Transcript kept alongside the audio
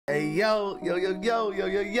Hey, yo,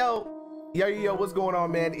 what's going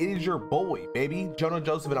on, man? It is your boy, baby,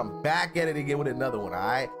 JoeNoJoseph, and I'm back at it again with another one, all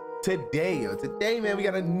right? Today, man, we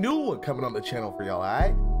got a new one coming on the channel for y'all, all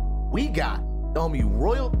right? We got the homie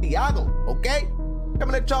Royal Tiago, okay?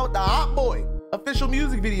 Coming at y'all with the Hotboy official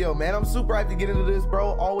music video, man. I'm super hyped to get into this,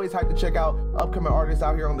 bro. Always hyped to check out upcoming artists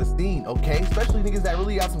out here on the scene, okay? Especially niggas that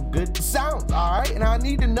really got some good sounds, all right? And I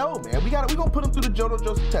need to know, man. We gonna put them through the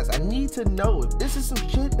JoeNoJoseph test. I need to know if this is some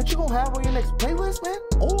shit that you gonna have on your next playlist, man,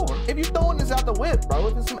 or if you throwing this out the whip, bro.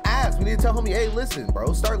 If it's some ass, we need to tell homie, hey, listen,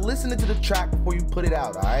 bro, start listening to the track before you put it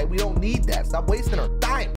out, all right? We don't need that. Stop wasting our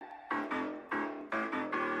time.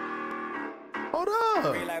 Hold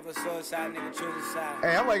up. Real life or suicide, nigga, choose a side.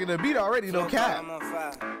 Hey, I'm liking the beat already, no cap. I'm on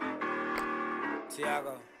fire.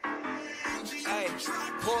 Tiago. Hey,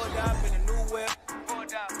 pulled up in a new whip.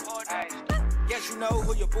 Pulled up. Guess you know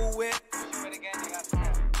who you boo with.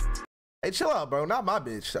 Hey, chill out, bro. Not my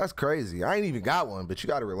bitch. That's crazy. I ain't even got one, but you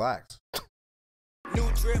gotta relax. New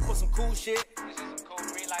drip for some cool shit. This is some cool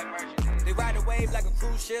real life version. They ride the wave like a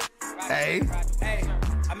cruise ship. Hey. Hey,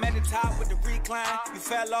 I'm at the top with the recline. You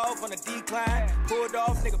fell off on a decline. Pulled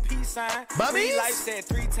off, nigga, peace sign. Bubbies? Life said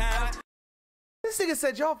 3 times. This nigga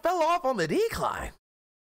said y'all fell off on the decline.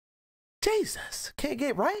 Jesus. Can't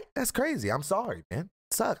get right? That's crazy. I'm sorry, man.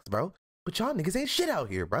 Sucks, bro. But y'all niggas ain't shit out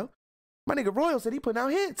here, bro. My nigga Royal said he putting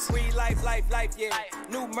out hits. Free life, yeah.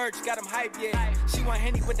 New merch, got them hype, yeah. She want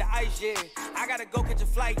Henny with the ice, yeah. I gotta go catch a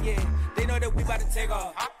flight, yeah. They know that we about to take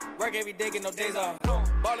off. Work every day, get no days off.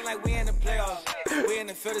 Ballin' like we in the playoffs. We in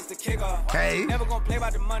the field, it's the kickoff. Hey. Never gonna play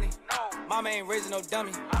by the money. Mama ain't raising no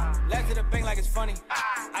dummy. Left to the bank like it's funny.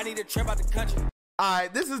 I need a trip out the country. All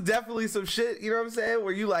right, this is definitely some shit, you know what I'm saying?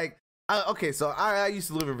 Where you like, okay, so I used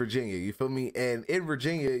to live in Virginia, you feel me? And in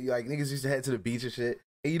Virginia, like niggas used to head to the beach and shit.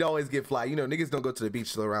 And you'd always get fly. You know, niggas don't go to the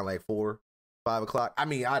beach till around like 4, 5 o'clock. I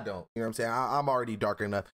mean, I don't. You know what I'm saying? I'm already dark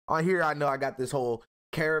enough. On here, I know I got this whole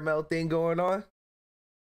caramel thing going on.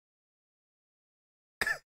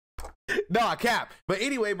 No, I cap. But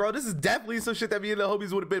anyway, bro, this is definitely some shit that me and the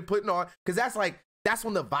homies would have been putting on. Because that's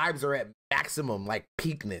when the vibes are at maximum, like,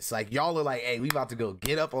 peakness. Like, y'all are like, hey, we about to go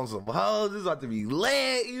get up on some hoes. This is about to be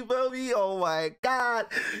lit, you feel me? Oh, my God.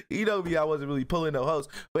 You know me, I wasn't really pulling no hoes.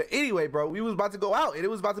 But anyway, bro, we was about to go out, and it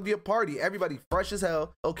was about to be a party. Everybody fresh as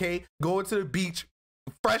hell, okay? Going to the beach,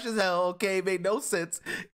 fresh as hell, okay? Made no sense.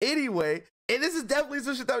 Anyway, and this is definitely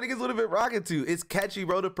some shit that niggas would have been rocking to. It's catchy,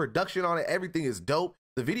 bro. The production on it, everything is dope.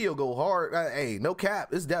 The video go hard. Hey, no cap.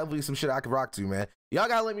 It's definitely some shit I can rock to, man. Y'all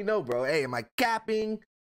gotta let me know, bro. Hey, am I capping?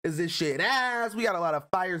 Is this shit ass? We got a lot of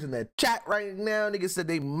fires in the chat right now. Niggas said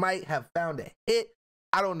they might have found a hit.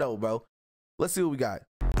 I don't know, bro. Let's see what we got.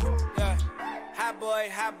 Yeah. Hot boy. Hey,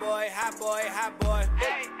 hot boy. Hot boy. Hot boy.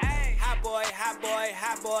 Hot boy. Hot boy.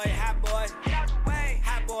 Hot boy. Hot boy. Hot boy.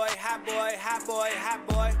 Hot boy. Hot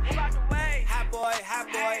boy.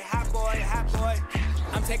 Hot boy. Hot boy. Hot boy.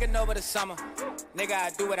 I'm taking over the summer. Nigga,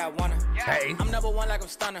 I do what I wanna. Hey. I'm number one like I'm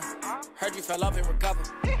stunner. Heard you fell off and recover.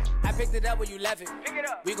 I picked it up when you left it.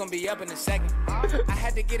 We gonna be up in a second. I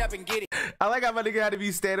had to get up and get it. I like how my nigga had to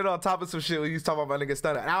be standing on top of some shit when he's talking about my nigga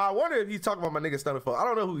Stunner. Now, I wonder if he's talking about my nigga Stunner for. I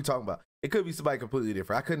don't know who he's talking about. It could be somebody completely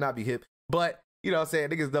different. I could not be hip. But, you know what I'm saying?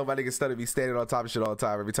 Niggas know my nigga Stunner be standing on top of shit all the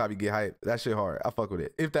time every time he get hyped. That shit hard. I fuck with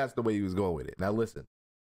it. If that's the way he was going with it. Now, listen.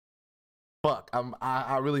 Fuck.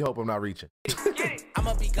 I really hope I'm not reaching.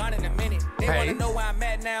 I'ma be gone in a minute. They Hey. wanna know where I'm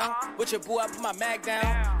at now. With your boo, I put my mag down.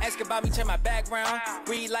 Ask about me, check my background.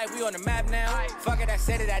 Breathe like we on the map now. Fuck it, I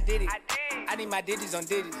said it, I did it. I need my digits on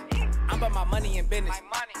digits. I'm about my money in business.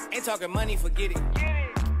 Ain't talking money, forget it.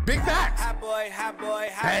 Big facts. Hot boy, hot boy,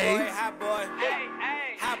 hot Hey. boy, hot boy.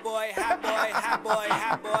 Hot boy, hot boy, hot boy,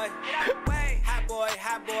 hot boy. Hot boy,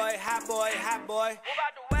 hot boy, hot boy, hot boy.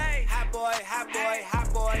 Hot boy, hot boy,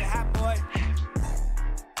 hot boy, hot boy.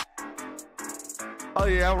 Oh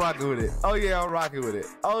yeah, I'm rocking with it. Oh yeah, I'm rocking with it.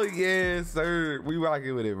 Oh yeah, sir. We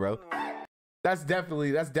rocking with it, bro. That's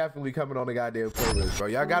definitely coming on the goddamn playlist, bro.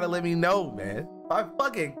 Y'all gotta let me know, man. I'm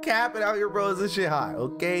fucking capping out here, bro. Is this shit hot?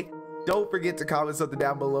 Okay? Don't forget to comment something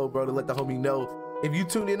down below, bro, to let the homie know if you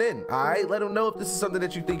tuning in. All right? Let him know if this is something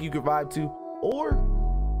that you think you could vibe to. Or,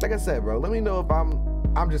 like I said, bro, let me know if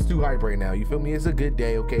I'm just too hype right now. You feel me? It's a good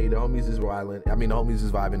day, okay? The homies is wildin'. I mean, the homies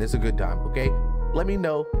is vibing. It's a good time, okay? Let me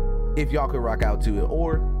know if y'all could rock out to it,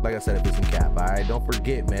 or like I said, if it's some cap. All right, don't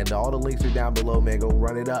forget, man, all the links are down below, man. Go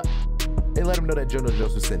run it up and let them know that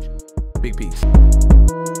JoeNoJoseph sent you. Big peace.